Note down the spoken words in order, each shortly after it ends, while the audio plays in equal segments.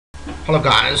Hello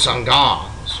guys and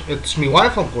girls, it's me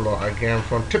wife from Color again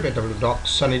from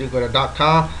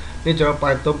www.sunnytogether.com. This is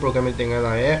Python programming thing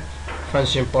as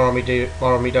function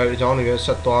parameter is only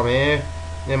set to me.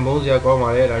 Then most of the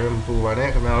I improve on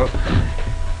it.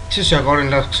 This is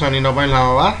going to sunny no by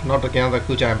lava, not again the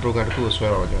Kuja and program to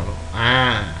swear.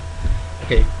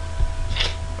 Okay.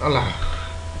 Allah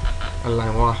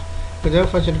wa. Because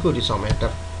function could is on it.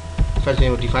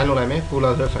 Function define what I mean, pull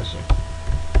out the function.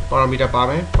 Parameter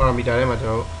parameter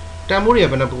matter. Tamuria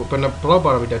when a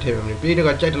parameter table, Peter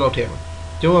got child lot him.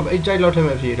 Joe of a child lot him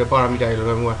if he the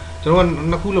parameter. So one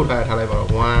Nakulo had however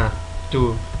 1,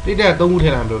 2, Peter don't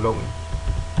tell him long.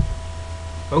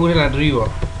 Don't tell him 3 or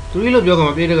 3 of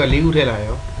Yoga Peter got legal tell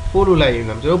I 4 to lie in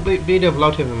them. So Peter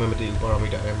blocked him remember the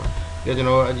parameter. You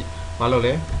know,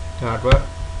 Malole, hardware.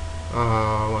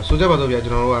 So there was a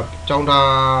general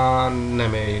Chonda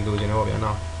Name in Lugenova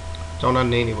now. Chonda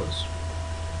name was.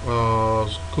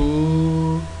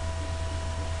 School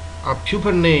a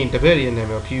pupil name, the variant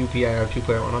name of PUPI or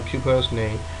pupil on a pupil's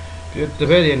name. The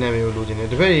variant name of losing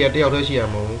it. The very day of the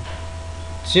Siamo.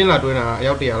 Similar to an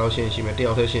out the allocation, she may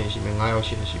tell her she may lie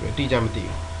she may teach them.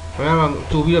 Remember,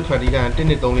 2 wheel pretty and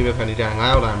didn't only be penny down.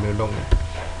 I'll am long.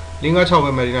 Linga Chow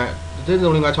Marina, this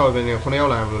only got Chow when for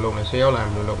I'll am long, say I'll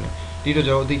am long. Did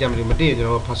you teach them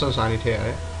material person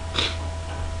sanitary?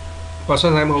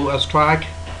 Person I'm who a strike.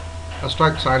 A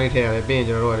strike sanitary being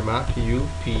general map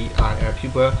PUPI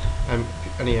pupil and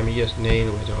MES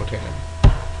name with your tenant.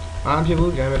 And people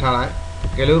game it high.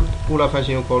 Gallup pull up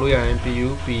function Korea and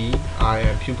PUPI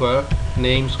and pupil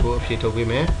names go of shit of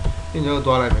women. In your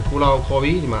dollar pull out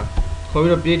Kobe, man.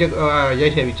 Kobe big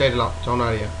yet heavy child up, John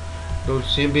area. Those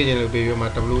same page will be your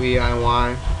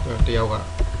WANY, the yoga.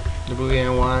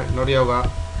 WANY, not yoga.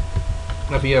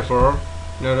 Appear for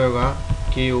no yoga,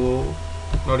 KO,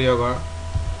 not yoga.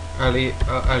 Ali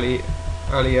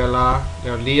Allah,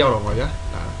 Leo of Moya.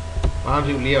 I'm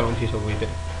you Leo on piece of it.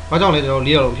 But only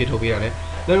Leo on Pito Biane.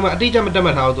 Then my teacher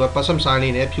met how to pass some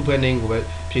signing a pupil name with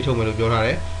Pito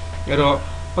Melodore. You know,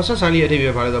 pass some signing a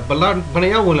TV by the Balan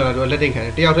Banaya will letting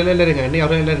her, the outer letting her, the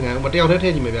outer letting her, but the outer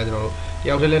taking me, I don't know.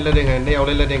 The outer letting her, the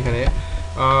outer letting her, the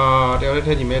outer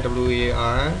taking me,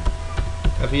 WAI.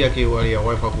 A Fiaki warrior,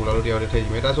 wife of Gula, the outer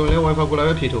taking me. That's only one for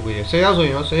Gula Pito. Say also,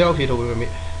 you know, say how Pito with me.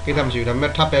 It comes you the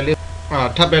met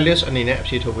tabelis and in a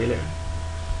sheet of William.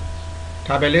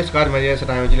 Tabelis got my yes, and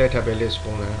I will let tabelis.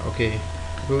 Okay,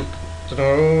 good. So,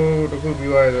 the good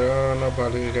view not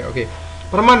okay.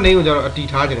 Praman name a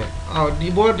detargent. The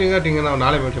board thing and an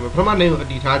element. Praman name a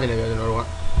detargent.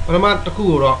 Praman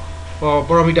Takuro or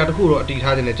Paramita Takuro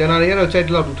detargent. General child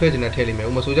love to trade in a telling me.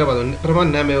 Masuja,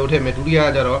 Praman name would have met to the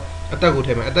other. Attack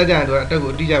him at that time to attack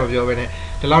with DJ of your Vene.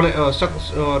 The Lana to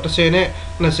say,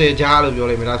 say jar of your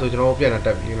limit, so you know,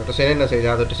 to say, say,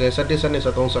 to say, Saturday,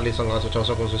 a ton solid song, also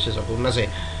Johnson consists of Nase.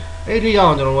 80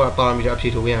 yards on a parameter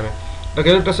P to Wiana. The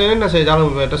girl to say, say,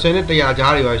 to say, the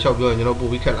Yajari, I shall go and you know,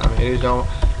 we can. It is now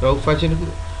no fashion.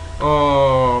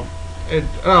 Oh, it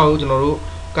out, you know,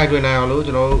 Kaito now,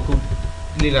 you know, who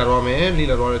Lila Rome,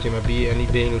 Lila Royalty may be any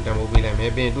being with them will be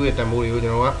maybe do it and you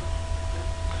know what.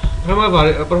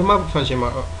 Perma function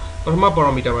Perma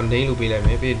parameter and name will be like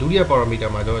maybe do your parameter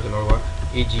my daughter or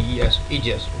AGES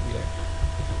will be like.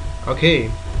 Okay,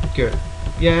 good.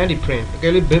 Yeah, and the print.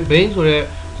 Okay, base or a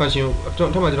function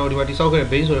what is okay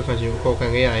base or a function called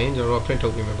can or print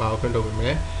of him about print of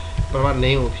him. Perma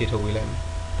name of Peter William.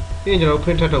 In general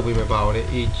printed of him about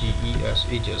AGES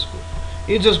ages group.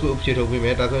 Ages group Peter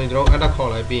William that's when you know and I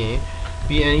call I being.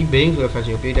 Any being to a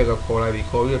function Peter got call I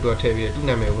call you to a table to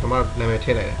name it name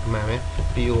tell it mammy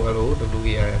POLO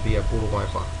WEI via pool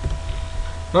Wi-Fi.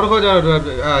 Not for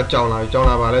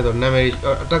Jona Valet or name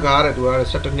Tagara to a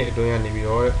certain doing any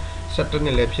or certain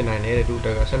election I need to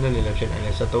take a certain election and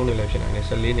a certain election and a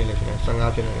saline election and some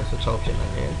option and a such option I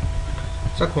need.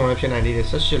 Such election I need a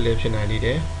such election I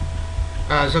need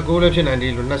as a goal election I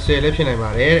need not say election I'm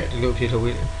a look Peter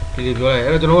will. I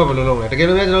don't know long. Again,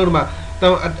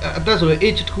 that's what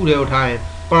each cool time.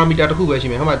 Parameter to cool,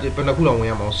 how much Penacula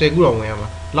Wayama, say good on Wayama,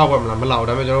 Lawam, Lao,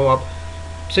 damage up,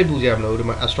 Sebuziam,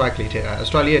 a strike later,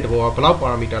 Australia, the war, Palau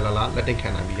parameter, letting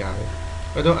can be Yare.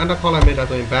 I don't undercall I made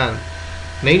that in ban.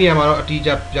 Nania, a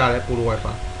teacher, Jare, Pulu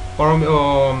Wi-Fi.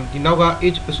 The Naga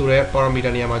each Sure,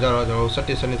 parameter Yamajara,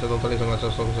 satisfied so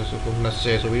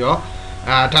we are.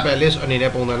 Tap a list on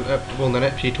the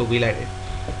net, she to be like it.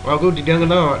 Well, good, the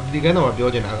gun of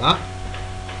Georgiana.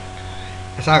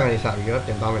 Saga is having up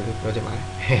and down with Georgiana.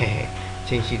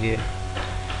 Change she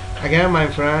again, my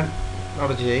friend,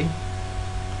 not a J.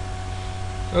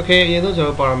 Okay, you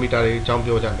know, parameter jump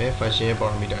your jam, fashion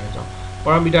parameter jump.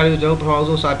 Parameter jump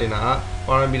also sat in a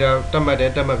parameter တက်မှတ်တယ်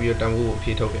တက်မှတ်ပြီးတော့တန်ဖိုး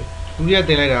ကိုဖြည့်ထုတ်တယ်ဒုတိယ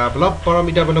တင်လိုက်တာဘလောက်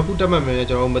parameter ဘယ်နှခုတက်မှတ်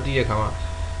မယ်လဲကျွန်တော်မသိတဲ့ခါမှာ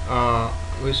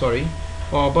sorry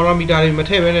parameter တွေမ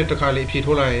ထည့်ဘဲနဲ့တစ်ခါလေးဖြည့်ထု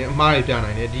တ်လိုက်ရင်အမှားတွေပြ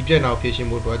နိုင်တယ်ဒီပြက်နောက်ဖြည့်ရှ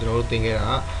င်းဖို့တော့ကျွန်တော်တို့တင်ခဲ့တာ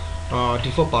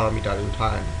default parameter တွေကို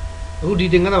ထားရတယ်အခုဒီ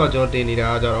တင်ခန်းမှာကျွန်တော်တင်နေ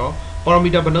တာကကြတော့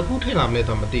parameter ဘယ်နှခုထည့်လာမလဲ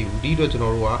တော့မသိဘူးဒီအတွက်ကျွန်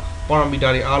တော်တို့က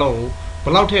parameter တွေအားလုံးကိုဘ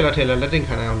ယ်လောက်ထည့်လဲလက်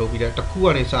တင်ခံနိုင်အောင်လုပ်ပြီးတဲ့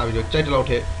တစ်ခုကနေစပြီးတော့ကြိုက်တဲ့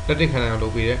လောက်ထည့်လက်တင်ခံနိုင်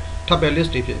အောင်လုပ်ပြီးတဲ့ table list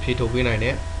တွေဖြည့်ထုတ်ပေးနိုင်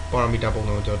တဲ့ parameter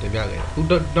ပုံစံကိုကျွန်တော်တင်ပြခဲ့တယ်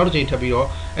အခုနောက်တစ်ချိန်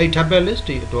ထပ်ပြီးတော့အဲ့ table list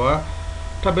တွေအတွက်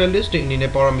table list တွေအနေ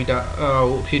နဲ့ parameter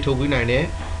ကိုဖြည့်ထုတ်ပေးနိုင်တဲ့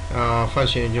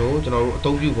function ကိုကျွန်တော်တို့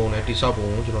အသုံးပြုပုံနဲ့တိစောက်ပုံ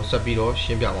ကိုကျွန်တော်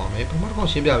ဆက်ပြီးတော့ရှင်းပြပါမယ်ပထမတစ်ခေါက်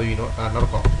ရှင်းပြပြီးတော့နောက်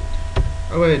တစ်ခေါက်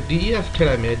အဲ့ def ထည့်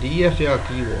လိုက်မယ် def ရ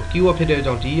keyword ဖြစ်တဲ့အ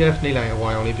ကြောင်း def နှိပ်လိုက်ရင်အဝါ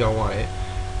ရောင်လေးပြောင်းသွားတယ်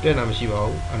ပြည့်နာမ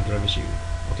ရှိပါဘူး under မရှိဘူး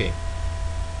okay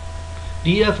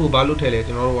def ကိုဘာလို့ထ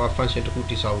ည့်လဲကျွန်တော်တို့က function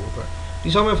တစ်ခုတိစောက်ဖို့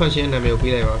အတွက်တိစောက်မဲ့ function နာမည်ကို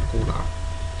ပေးလိုက်ပါကိုလာ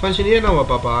function ရဲ့နောက်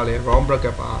မှာပါလဲ round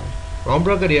bracket ပါ round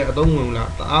bracket တွေအသုံးဝင်လား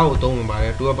တအားကိုအသုံးဝင်ပါတ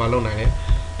ယ်သူကဘာလုပ်နိုင်လဲ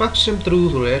pass through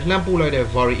ဆိုရဲလှမ်းပို့လိုက်တဲ့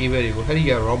variable တွေကို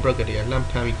အဲ့ဒီက round bracket တွေကလှ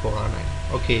မ်းဖမ်းပြီးခေါ်ရနိုင်တယ်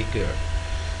okay good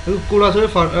အခုကိုလာဆိုတဲ့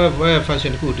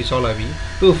function တစ်ခုတိစောက်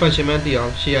လိုက်ပြီးသူ့ function မှန်းသိအော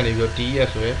င်ရှေ့ကနေပြီးတော့ def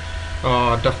ဆိုရဲ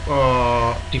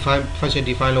define function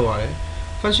define လုပ်ရတယ်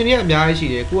function တွေအများကြီး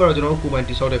ရှိတယ်အခုကတော့ကျွန်တော်တို့ကိုယ်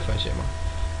ပိုင်တိစောက်တဲ့ function ပါ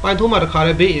Python မှာတခါ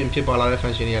လဲ built in ဖြစ်ပါလာတဲ့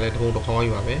function တွေကလည်းတပုံတစ်ခေါ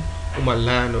င်းယူပါပဲဥပမာ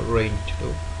land တို့ range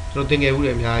တို့ကျွန်တော်သင်ခဲ့ဘူး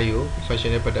တယ်အများကြီးကို function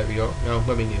နဲ့ပတ်သက်ပြီးတော့ကျွန်တော်မှ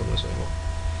တ်မိနေအောင်လို့ဆိုရင်ပေါ့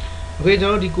okay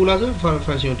ကျွန်တော်ဒီ color ဆို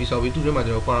function ကိုတိစောက်ပြီးသူ့ထဲမှာ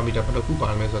ကျွန်တော် parameter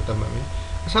ဘယ်နှခုပါရမလဲဆိုတော့သတ်မှတ်မယ်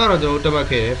အစတော့ကျွန်တော်တက်မှတ်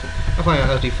ခဲ့တယ်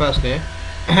first first နဲ့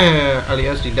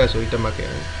lasd last ဆိုပြီးတက်မှတ်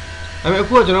ခဲ့တယ်အဲ့မဲ့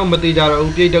အခုကကျွန်တော်မ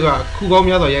သေးကြတော့ဘူးပြိတ်တက်ကခုကော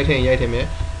င်းများစွာရိုက်ထည့်မယ်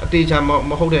အသေး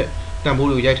ချာမဟုတ်တဲ့တန်ဖိုး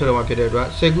တွေကိုရိုက်ထည့်တော့မှဖြစ်တဲ့အတွက်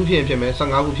10ခုဖြစ်မယ်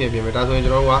15ခုဖြစ်မယ်ဒါဆိုရင်ကျွ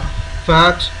န်တော်က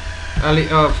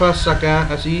first second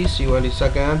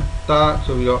second တာ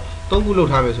ဆိုပြီးတော့3ခု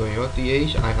လောက်ထားမယ်ဆိုရင်ရော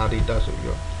third တာ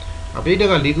ဆိုပြီးတော့အပိတ်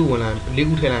တက်က4ခုဝင်လာ4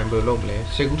ခုထည့်လိုက်ရင်ဘယ်လိုလုပ်မလဲ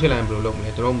10ခုထည့်လိုက်ရင်ဘယ်လိုလုပ်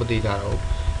မလဲကျွန်တော်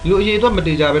မသိကြတော့ဒီလိုအရေးအတွက်မ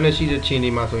သိကြဘဲနဲ့ရှိတဲ့ချိန်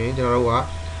တွေမှာဆိုရင်ကျွန်တော်တို့က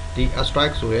ဒီ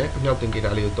abstract ဆိုတဲ့အမြောက်သင်္ကေတ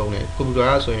လေးကိုသုံးတယ်ကွန်ပျူ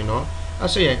တာကဆိုရင်တော့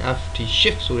SINFT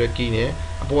shift ဆိုတဲ့ key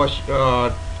နဲ့အပေါ်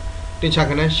တင်ချာ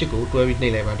ခဏ shift ကိုတွဲပြီး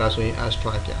နှိပ်လိုက်ပါဒါဆိုရင်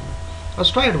abstract ပြန်မယ်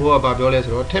abstract ဘောကဘာပြောလဲ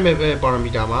ဆိုတော့ထည့်မဲ့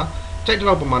parameter မှာကြိုက်တဲ့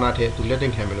လောက်ပမာဏထည့်သူလက်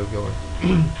တင်ခံမယ်လို့ပြော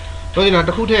တယ်ဆိုရင်တော့တ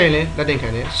စ်ခုထည့်ရင်လည်းလက်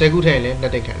တင်ခံတယ်10ခုထည့်ရင်လည်းလ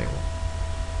က်တင်ခံတယ်ပေါ့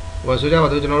ဟိုဆိုကြပါ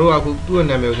တော့ကျွန်တော်တို့ကအခုသူ့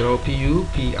ရဲ့နာမည်ကိုကျွန်တော်တို့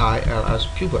PUPILS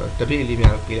pupil တပိတ်လေး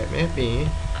များပေးလိုက်မယ်ပြီးရင်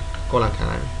column ခံ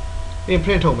လိုက်မယ်ပြီးရင်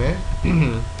print ထုတ်မယ်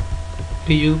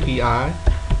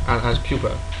PUPILS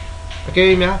pupil အကယ်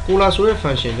၍များ color ဆိုတဲ့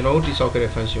function ကျွန်တော်တို့တိစောက်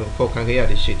ခဲ့တဲ့ function ကိုခေါ်ခံခဲ့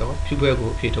ရတဲ့ရှိတော့ pupil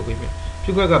ကိုအဖြည့်ထုတ်ပေးမယ်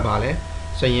pupil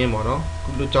ကဘာလဲစရင်းပေါ့နော်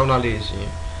ခုလိုကျောင်းသားလေးစရ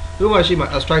င်းသူ့မှာရှိမှ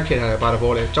abstract ထည့်ထားတယ်ဘာ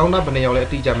တဘောလဲကျောင်းသားဘယ်နှစ်ယောက်လဲ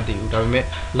အတိအကျမသိဘူးဒါပေ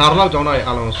မဲ့လာတော့ကျောင်းသားတွေ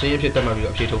အားလုံးစရင်းဖြစ်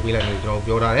တက်မှတ်ပြီးတော့အဖြည့်ထုတ်ပေးလိုက်မယ်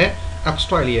ကျွန်တော်ပြောထားတယ်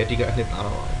abstract လေးရဲ့အတိက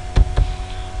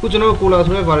အနှစ်သာတော့ပါပဲခုကျွန်တော် color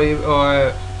ဆိုတဲ့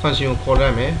function ကိုခေါ်လို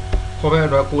က်မယ်ခေါ်တဲ့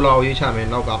အတွက် color ကိုရေးချ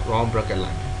မယ်နောက်က round bracket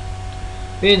လိုက်မယ်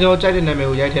ပြီးရင်ကျွန်တော်ကြိုက်တဲ့နာမည်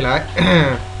ကိုရိုက်ထည့်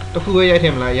လိုက်တခုပဲရိုက်ထ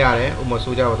ည့်မလားရတယ်ဥ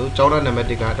ပမာဆိုကြပါစို့ကျောင်းသားနံပါတ်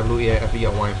1က WAFE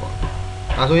wifi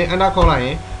ဒါဆိုရင် enter ခေါက်လိုက်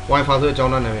ရင် wifi ဆိုတဲ့ကျော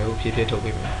င်းသားနာမည်ကိုဖြ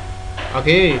ည့်ထုတ်ပေးမယ်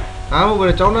okay အားမဟုတ်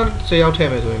ဘူးကျောင်းသား10ယောက်ထ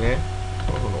ည့်မယ်ဆိုရင်လည်း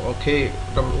okay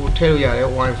ထည့်လို့ရတယ်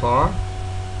wifi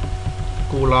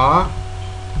color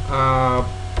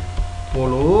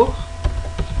polo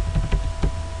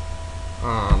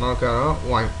နောက်ကတော့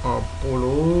wine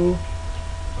polo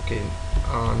okay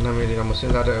နာမည်တွေကမ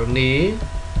စဉ်းစားတဲ့နေ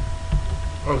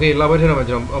okay လောက်ပဲထ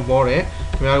ည့်တော့မှကျွန်တော်ပေါ်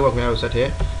တယ်ခင်ဗျားတို့ဆက်ထ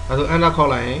ည့်အဲဆို enter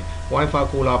ခေါက်လိုက်ရင် wifi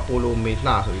cola polo မေလှ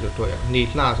ဆိုပြီးတော့တွေ့ရနေ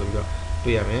လှ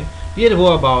ဆိုပြီးတော့တွေ့ရမယ်ပြီးတဲ့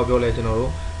ဘောကဘာကိုပြောလဲကျွန်တော်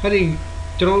တို့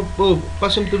အဲ့ဒီကျွန်တော်တို့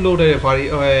person to load တဲ့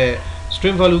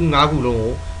string value 5ခုလုံး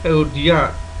ကိုဟိုဒီက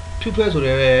pupil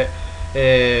ဆိုတဲ့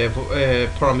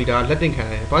parameter လက်တင်ခံ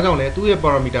တယ်ဘာကြောင့်လဲသူ့ရဲ့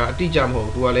parameter အတိအကျ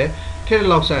မဟုတ်ဘူးသူကလည်းထည့်တဲ့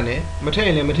လောက်ဆန့်တယ်မထည့်ရ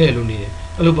င်လည်းမထည့်လို့နေတယ်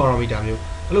အဲ့လို parameter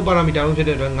မျိုးအဲ့လို parameter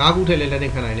မျိုးဖြစ်တဲ့အတွက်5ခုထည့်လဲလက်တ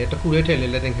င်ခံနိုင်တယ်တစ်ခုလေးထည့်လဲ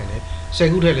လက်တင်ခံတယ်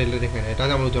10ခုထည့်လဲလက်တင်ခံ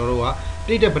တယ်ဒါကြောင့်မလို့ကျွန်တော်တို့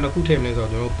ကပြည့်တဲ့ဘယ်နှခုထည့်မလဲဆိုတော့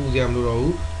ကျွန်တော်ပူစရာမလိုတော့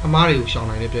ဘူးအမားတွေ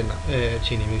ကိုရှောင်နိုင်တဲ့ပြည့်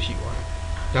အခြေအနေမျိုးရှိသွားတယ်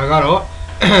ဒါ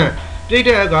ကတော့ပြည့်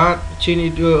တဲ့ကအခြေအနေ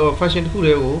function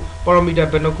တစ်ခုလေးကို parameter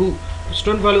ဘယ်နှခု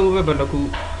string value ပဲဘယ်နှခု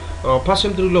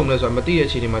person through လုပ်လဲဆိုတာမသိတဲ့အ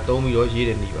ခြေအနေမှာသုံးပြီးတော့ရေး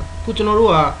တယ်နေပါခုကျွန်တော်တို့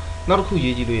ကနောက်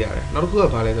တစ်ခုရေးကြည့်လို့ရတယ်နောက်တစ်ခုက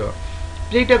ဘာလဲ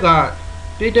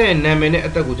ဆိုတော့ပြည့်တဲ့နာမည်နဲ့အ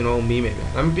သက်ကိုကျွန်တော်တို့မေးမယ်ဗျာ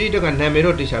ဒါပေမဲ့ပြည့်တဲ့ကနာ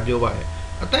မည်တော့တေချာပြောပါ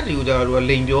တယ်အသက်တွေ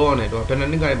ကိုကျတော့လိန်ပြောရတယ်တော့ဘယ်နှစ်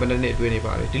နှစ်ကဘယ်နှစ်နှစ်အတွင်းနေပါ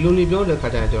တယ်ဒီလိုနေပြော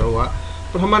တဲ့ခါကျရင်ကျွန်တော်တို့က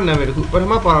ပထမနာမည်တစ်ခုပ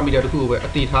ထမ parameter တစ်ခုကိုပဲ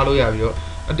အတည်ထားလို့ရပြီးတော့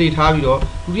အတည်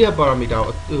ထားပြီးတော့ဒုတိယ parameter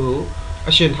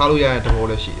ကိုအရှင်ထားလို့ရတဲ့သ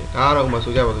ဘောလည်းရှိတယ်ဒါကတော့ဥပမာ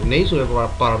ဆိုကြပါစို့ name ဆိုတဲ့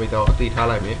parameter ကိုအတည်ထား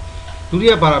လိုက်မယ်ဒုတိ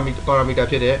ယ parameter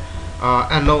ဖြစ်တဲ့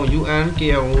unknown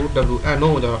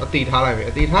unknown ကိုကျွန်တော်အတည်ထားလိုက်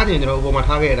မယ်အတည်ထားခြင်းကျွန်တော်ဥပမာ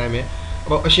ထားခဲ့တဲ့အတိုင်းပဲ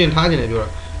အရှင်ထားခြင်းလ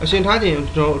ည်းပြောတာအရှင်ထားခြင်း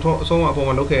ကျွန်တော်အဆုံး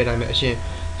အပေါ်မှာလုပ်ခဲ့တဲ့အတိုင်းပဲအရှင်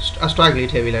strike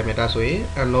လေးထည့်ပေးလိုက်မယ်ဒါဆိုရင်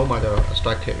unknown မှာကျတော့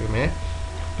strike ထည့်ပေးမယ်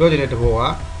ပြောချင်တဲ့တဘောက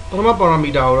ပထမ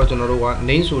parameter ကိုတော့ကျွန်တော်တို့က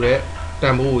name ဆိုတဲ့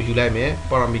တန်ဖိုးကိုယူလိုက်မယ်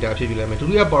parameter အဖြစ်ယူလိုက်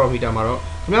မယ်ဒုတိယ parameter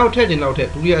မှာတော့ခင်ဗျားတို့ထည့်ချင်လောက်ထ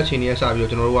ည့်ဒုတိယအချိန်ကြီး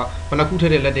စပြီးတော့ကျွန်တော်တို့ကဘယ်နှခု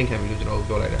ထည့်တဲ့လက်တင်ခံပြီးလို့ကျွန်တော်တို့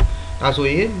ပြောလိုက်တာဒါဆို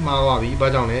ရင်မှားသွားပြီဘာ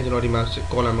ကြောင့်လဲကျွန်တော်ဒီမှာ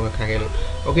column မခံခဲ့လို့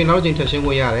okay နောက်တစ်ချိန်ထပ်ရှ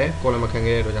င်းခွင့်ရတယ် column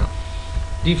မခံခဲ့တဲ့အတွက်ကြော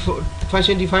င့်ဒီ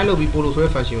function define လုပ်ပြီး polo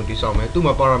ဆိုတဲ့ function ကိုတိစောက်မယ်သူ့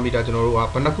မှာ parameter ကျွန်တော်တို့က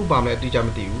ဘယ်နှခုပါမလဲအတိအကျ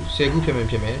မသိဘူး10ခုဖြစ်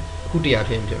မယ်ဖြစ်မယ်အခု100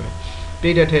ဖြစ်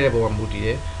မယ်ပေးတဲ့ထည့်တဲ့ပုံကမူတည်တ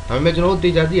ယ်ဒါပေမဲ့ကျွန်တော်တို့တေ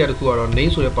ချာသိရတဲ့ခုကတော့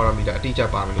name ဆိုတဲ့ parameter အတိအကျ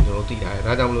ပါမယ်လို့ကျွန်တော်တို့သိထားတယ်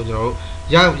ဒါကြောင့်မလို့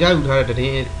ကျွန်တော်တို့ရယူထားတဲ့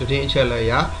တည်င်းအချက်လက်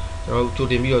ရကျွန်တော်တို့ကြို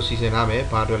တင်ပြီးတော့စီစဉ်ထားမယ်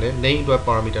ဘာအတွက်လဲ name အတွက်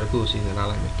parameter တခုကိုစီစဉ်ထား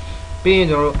လိုက်မယ်ပြီး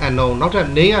ရင်ကျွန်တော်တို့ unknown နောက်ထပ်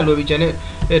name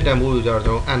ကလွယ်ပြီးကျန်တဲ့တန်ဖိုးကို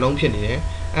ကျွန်တော် unknown ဖြစ်နေတယ်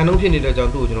unknown ဖြစ်နေ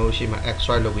တဲ့ကြောင့်သူ့ကိုကျွန်တော်တို့ရှေ့မှာ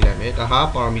extract လုပ်ပေးလိုက်မယ်ဒါဟာ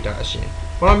parameter အရှင်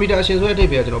parameter အရှင်ဆိုတဲ့အဓိပ္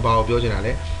ပာယ်ကကျွန်တော်ဘာ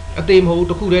ကိုပြောချင်တာလဲအသေးမဟုတ်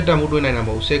တစ်ခုတည်းတန်ဖိုးတွင်းနိုင်တာ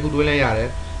မဟုတ်10ခုတွင်းလဲရတယ်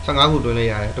15ခုတွ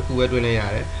င်းလဲရတယ်တစ်ခုပဲတွင်းလဲရ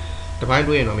တယ်တစ်ပိုင်းတွ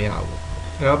င်းရင်တော့မရ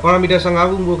ဘူးအဲ့တော့ parameter 15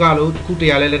ခုမျိုးကလို့တစ်ခု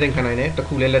100လဲလက်တင်ခံနိုင်တယ်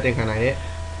တစ်ခုလဲလက်တင်ခံနိုင်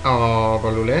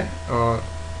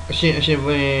တယ်ဘာလို့လဲအရှင်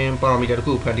ဝင် parameter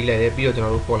တစ်ခုဖန်တီးလိုက်တယ်ပြီးတော့ကျွန်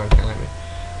တော်တို့ column ခံလိုက်မယ်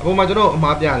အပေါ်မှာကျွန်တော်အ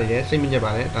မှားပြနေတယ်စိတ်မ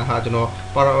ညစ်ပါနဲ့ဒါဟာကျွန်တော်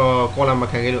column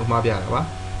မခံခဲ့လို့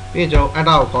အမှားပြတာပါပြီးရင်ကျွန်တော်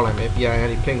enter ကိုခေါက်လိုက်မယ် PIN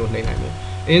ကနေ print ကိုနှိပ်လိုက်မယ်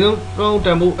အရင်ဆုံး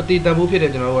တန်ဖိုးအတိ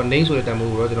တန်ဖိုးဖြစ်တဲ့ကျွန်တော်တို့က name ဆိုတဲ့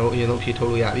တန်ဖိုးကိုတော့ကျွန်တော်တို့အရင်ဆုံးဖြည့်ထုတ်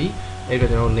လို့ရပြီ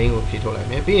အဲ့တော့ကျွန်တော်တို့ name ကိုဖြည့်ထုတ်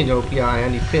လိုက်မယ်ပြီးရင်ကျွန်တော် PIN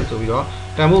ကနေ print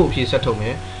ဆိုပြီးတော့တန်ဖိုးကိုဖြည့်ဆက်ထုတ်မ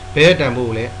ယ်ဘယ်တန်ဖိုး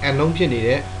ကိုလဲ unknown ဖြစ်နေ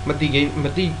တဲ့မတိ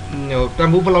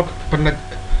တန်ဖိုးဘယ်လောက်တ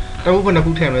န်ဖိုး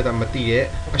ဘယ်နှခုထည့်မလဲဆိုတာမသိ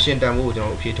တဲ့အရှင်တန်ဖိုးကို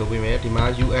ကျွန်တော်တို့ဖြည့်ထုတ်ပေးမယ်ဒီမှာ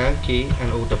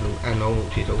unknow unknown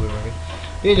ကိုဖြည့်ထုတ်ပေးမယ်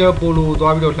ပြီးတော့ polo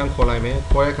သွားပြီးတော့လှမ်းခေါ်လိုက်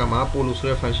မယ်ခေါ်တဲ့အခါမှာ polo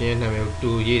ဆိုတဲ့ function ရဲ့နာမည်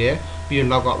ကိုတူရေး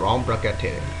တယ်ပြီးတော့နောက်က round bracket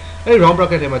ထည့်တယ်အဲ့ဒီ round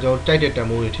bracket ထဲမှာကျွန်တော်တိုက်တဲ့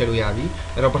တန်ဖိုးတွေထည့်လို့ရပြီ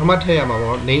အဲ့တော့ပထမထည့်ရမှာ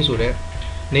ပေါ့ name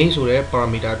ဆိုတဲ့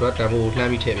parameter အတွက်တန်ဖိုး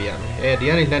ကိုလှမ်းပြီးထည့်ပေးရ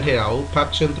မယ်အဲဒီကနေလှမ်းထည့်တာကို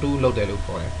function through လုပ်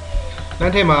တယ်လို့ခေါ်တယ်လှ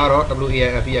မ်းထည့်မှာကတော့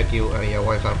WAIFEKONA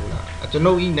wifi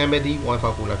ကျွန်တော်ဤနာမည်ဒီ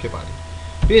wifi ဖြစ်ပါ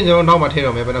တယ်ပြီးရင်ကျွန်တော်နောက်မှာထ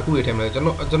ည့်တော့မယ်ဘယ်နှခုတွေထည့်မလဲကျွန်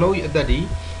တော်ဤအသက်ဒီ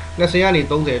20ကနေ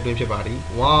30အတွင်းဖြစ်ပါ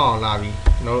တယ်ဝေါလာ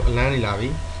ပြီကျွန်တော်အလန်းနေလာပြီ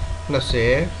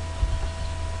20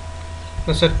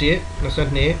 21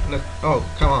 22အော်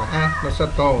come on 23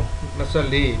 24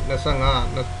 25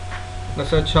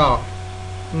 26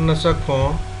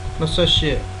 29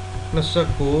 28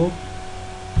 29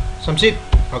 30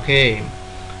 okay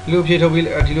ဒီလိုဖြည့်ထုတ်ပြီး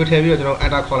ဒီလိုထည့်ပြီးတော့ကျွန်တော်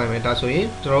enter ခေါ်လိုက်မယ်ဒါဆိုရင်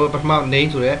ကျွန်တော်တို့ပထမ name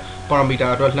ဆိုတဲ့ parameter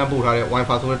အတွက်လှမ်းပို့ထားတဲ့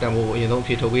wifi ဆိုတဲ့တန်ဖိုးကိုအရင်ဆုံးဖြ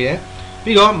ည့်ထုတ်ပေး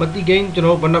တယ်ပြီးတော့မတိကိန်းကျွန်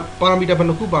တော်တို့ parameter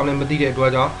ဘယ်နှခုပါမလဲမသိတဲ့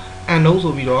အတွက်ကြောင့် unknown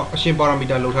ဆိုပြီးတော့အရှင်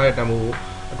parameter လောက်ထားတဲ့တန်ဖိုး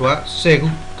ကိုအတွက်10ခု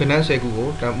ကဏ္ဍ10ခု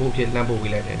ကိုတန်ဖိုးဖြစ်လှ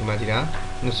မ်းပို့ပေးလိုက်တယ်ဒီမှာကြည့်တာ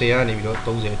20ကနေပြီးတော့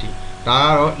30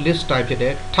အထိဒါကတော့ list type ဖြစ်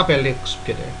တဲ့ table list ဖြ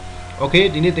စ်တယ် okay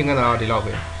ဒီနေ့သင်ခန်းစာတော့ဒီ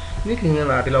လောက်ပဲဒီသင်ခန်း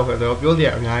စာဒီလောက်ပဲဆိုတော့ပြော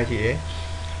စရာအများကြီးရှိတယ်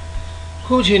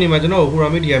ခုအချိန်ဒီမှာကျွန်တော်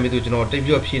ဟိုရာမီဒီယာမီတို့ကျွန်တော်တိတ်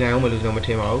ပြီးတော့ဖြေနိုင်အောင်မလို့ကျွန်တော်မ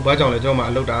ထင်ပါဘူးဘာကြောင့်လဲကျွန်တော်မှ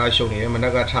အလုပ်တာရှုံနေတယ်မနက်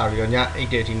ကထပြီးတော့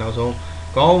ညအိတ်တဲ့အထိနောက်ဆုံး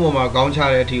ခေါင်းပေါ်မှာခေါ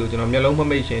င်းချတဲ့အထိကိုကျွန်တော်မျက်လုံးမ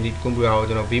မိတ်ချင်ဒီကွန်ပျူတာကို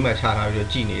ကျွန်တော်ဘေးမှာချထားပြီးတော့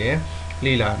ကြည့်နေတယ်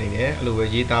လေ့လာနေတယ်အဲ့လိုပဲ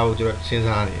ရေးသားဖို့ကျွန်တော်စ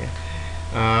ဉ်းစားနေ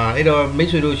တယ်အဲ့တော့မိတ်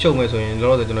ဆွေတို့ရှုပ်မယ်ဆိုရင်လော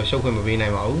လောဆယ်ကျွန်တော်ရှုပ်ခွင့်မပေးနို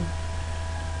င်ပါ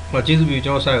ဘူးဟောကျေးဇူးပြု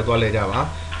ကျွန်တော်ဆက်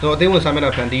ရောက်သွားလဲကြပါကျွန်တော်အသိဝင်စာမျက်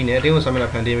နှာဖန်တီးနေအသိဝင်စာမျက်နှာ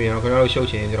ဖန်တီးပြီးတော့ခင်ဗျားတို့ရှုပ်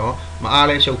ချင်ကျွန်တော်မ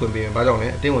အားလဲရှုပ်ခွင့်ပေးမယ်ဘာကြောင့်လဲ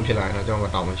အသိဝင်ဖြစ်လာရင်တော့ကျွန်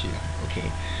တော်တောင်းမှရှိတာ okay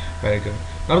very good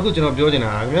နောက်တစ်ခု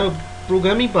ကျွန်တော်ပြောချင်တာခင်ဗျားတို့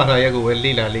programming ဘာသာရပ်ကိုပဲ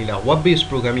လေ့လာ web based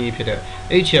programming ဖြစ်တဲ့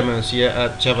HTML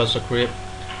CSS JavaScript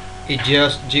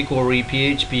AJAX jQuery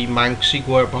PHP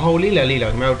MySQL ဘာလို့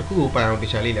လေ့လာခင်ဗျားတို့တစ်ခုကိုပိုင်အောင်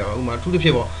တခြားလေ့လာပါဥပမာအထူး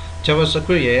သဖြင့်ပေါ့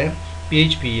JavaScript ရဲ့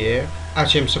PHP ရဲ့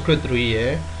Eclipse 3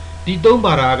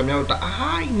ရဲ့ဒီသုံးပါတာခင်ဗျားတို့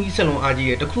တအားနီးစလုံး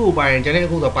အားကြီးရဲ့တစ်ခုကိုပိုင်ရင်ကျန်တဲ့အ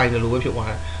ခုတော့ပိုင်တယ်လို့ပဲဖြစ်သွား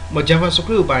တယ်။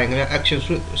 JavaScript ကိုပိုင်ခင်ဗျာ Eclipse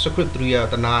 3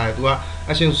ကတနာတယ်သူက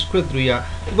Eclipse 3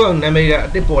ကသူကနာမည်က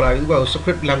အစ်စ်ပေါ်လာပြီသူက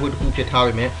script language တစ်ခုဖြစ်ထား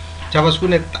ပြီမဲ့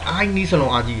JavaScript နဲ့တအားနီး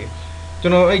စလုံးအားကြီးရဲ့ကျွ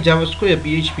န်တော်အဲ့ JavaScript ရဲ့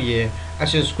PHP ရဲ့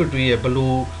Eclipse 3ရဲ့ဘ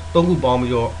လို့သုံးခုပေါင်း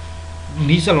ပြီးတော့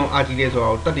နီးစလုံးအားကြီးတယ်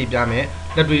ဆိုတော့တက်တည်ပြမယ်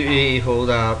လက်တွေ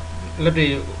ဟိုဒါလက်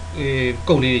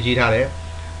တွေကုတ်လေးရေးထား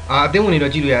တယ်အတင်း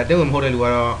ဝင်နေတော့ကြည့်လို့ရတယ်အတင်းဝင်မဟုတ်တဲ့လူ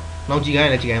ကတော့နောက်ကြည့်ခို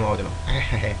င်းလည်းကြည့်ခိုင်းပါဦး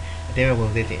ကျွန်တော်အတင်း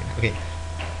ဝင်သေးတယ်โอเ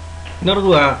คနောက်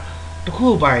တစ်ခုက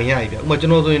တစ်ခုပိုင်ရပြီဗျဥပမာ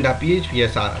ကျွန်တော်ဆိုရင်ဒါ PHP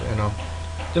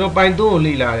ရဲ့စာတာဗျနော်ကျွန်တော်ပိုင်3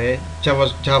ကိုလေ့လာတယ်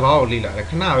Java ကိုလေ့လာ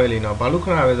တယ်ခဏပဲလေနော်ဘာလို့ခ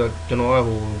ဏပဲဆိုတော့ကျွန်တော်က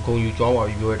ဟိုဂုံယူ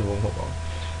ကြွားပါပြီပြောရတဲ့ဘုံမဟုတ်ပါ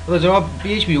ဘူးအဲ့တော့ကျွန်တော်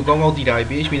PHP ကိုကောင်းကောင်းသိတာပြီ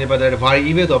PHP နဲ့ပတ်သက်တဲ့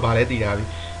variable ဆိုတော့ဘာလဲသိတာပြီ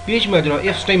PHP မှာကျွန်တော်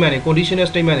if statement တွေ conditional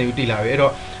statement တွေကိုသိလာပြီအဲ့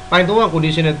တော့ပိုင်3က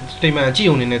conditional statement ကြ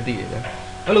ည့်ုံနေနဲ့သိ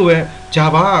တယ်ဗျအဲ့လိုပဲ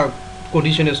Java က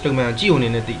conditional statement ကြ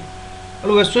ည့်ုံနေနဲ့သိတယ်အဲ့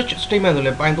လိုပဲ switch statement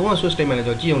ဆိုလဲပိုင်3က switch statement လည်း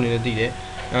ကျွန်တော်ကြည့်ုံနေနဲ့သိတယ်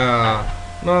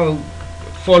နောက်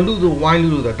for loop တို့ while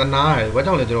loop တို့တနား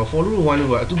တယ်ဘာကြောင့်လဲကျွန်တော် for loop တို့ while loop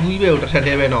တို့ကအတူတူကြီးပဲကိုတစ်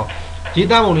ထပ်သေးပဲနော်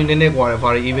ရေးသားပုံလေးနည်းနည်းကွာတယ်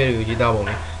variable တွေကိုရေးသား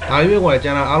ပုံလေးဒါလေးပဲကွာ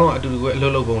တယ်ကျန်တာအားလုံးအတူတူပဲအလု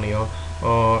ပ်လုပ်ပုံတွေ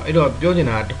ရောအဲ့တော့ပြောချင်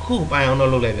တာတခုပိုင်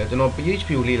အောင်တော့လုပ်လိုက်ပြကျွန်တော် PHP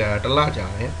ကိုလေ့လာတာတစ်လ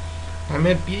ကြာတယ်ဒါပေ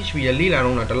မဲ့ PHP ရဲ့လေ့လာ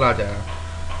တော့တစ်လကြာ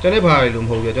ကျွန်တော်ဘာလဲလို့မ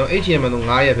ဟုတ်ဘူးကျွန်တော် HTML တော့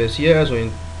9ရက်ပဲ CSS ဆိုရင်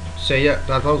10ရက်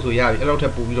ဒါတော့ဆိုရပြီအဲ့လောက်ထ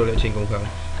ပ်ပို့ပြီးတော့လည်းအချိန်ကုန်ခံ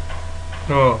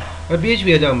တော့ PHP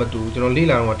ကကြောင့်မတူကျွန်တော်လေ့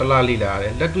လာတော့တလားလေ့လာရတ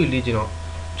ယ်လက်တွေ့လေ့ကျင်တော့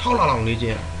6လလောက်လေ့ကျ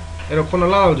င်ရအဲ့တော့9လ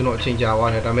လောက်ကျွန်တော်အချိန်ကြာ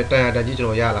သွားတယ်ဒါပေမဲ့တန်ရတန်ကြီးကျွန်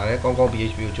တော်ရလာတယ်ကောင်းကောင်း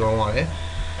PHP ကိုကျောင်းသွားတယ်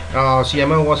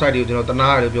CMS website တွေကိုကျွန်တော်တနာ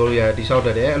ရတယ်ပြောလို့ရတယ်တိဆောက်တ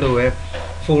တ်တယ်အဲ့လိုပဲ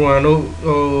forum တို့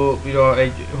ပြီးတော့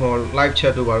live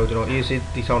chat တို့ဘာလို့ကျွန်တော် AC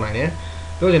တိဆောက်နိုင်တယ်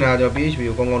ပြောချင်တာကကျွန်တော် PHP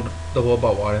ကိုကောင်းကောင်းသဘော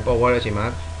ပေါက်သွားတယ်ပေါက်သွားတဲ့အချိန်မှာ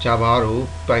Java တို့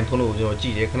Python တို့ကိုကျွန်တော်ကြ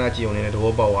ည့်တယ်ခဏကြည့်အောင်လည်းသ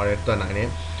ဘောပေါက်သွားတယ်တတ်နိုင်တယ်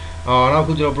နောက်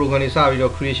ခုကျွန်တော် program တွေစပြီး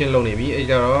တော့ creation လုပ်နေပြီအဲ့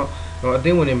ကြတော့အသ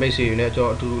င်းဝင်တွေ မိတ်ဆွေတွေနဲ့ကျွန်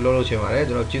တော်အတူတူလုပ်လို့ချင်ပါတယ်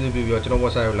ကျွန်တော်ကျေးဇူးပြုပြီးတော့ကျွန်တော်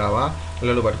website ကိုလာပါ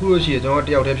လုပ်လို့ပါတခုလို့ရှိရင်ကျွန်တော်တ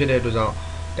ယောက်တည်းဖြစ်တဲ့အတွက်ကြောင့်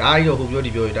ဒါအားကြီးတော့ဟိုပြော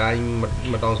ဒီပြောဒါအားကြီး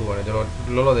မတောင်းဆိုပါနဲ့ကျွန်တော်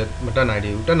လောလောဆယ်မတက်နိုင်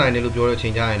သေးဘူးတက်နိုင်တယ်လို့ပြောတဲ့အချိ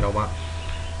န်ကြရင်တော့မှ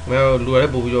မင်းလူရ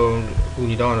တဲ့ပို့ပြီးတော့အကူ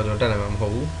ညီတောင်းရတော့ကျွန်တော်တက်နိုင်မှာမဟု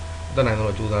တ်ဘူးတက်နိုင်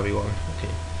တော့ကြိုးစားပေးပါမယ်โอเค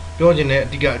ပြောချင်တဲ့အ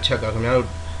ဓိကအချက်ကခင်ဗျားတို့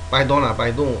Python လား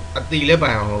Python ကိုအတီလဲပို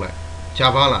င်အောင်လုပ်လိုက်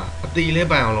Java လားအတီလဲ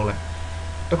ပိုင်အောင်လုပ်လိုက်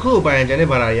တခုပိုင်ရင်ကျန်တဲ့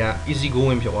ဘာသာတွေက easy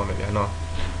going ဖြစ်သွားမယ်ဗျာနော်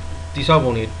တိဆောက်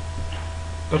ပုံတွေ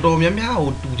တော်တော်များများ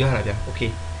ဟိုတူကြတာဗျာโอเค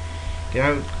ကျွန်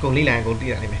တော်ကုန်လေးလိုင်းကုန်တည်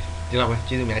ရနိုင်မယ်ဒီလောက်ပဲ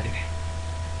ကျေးဇူးများတင်တယ်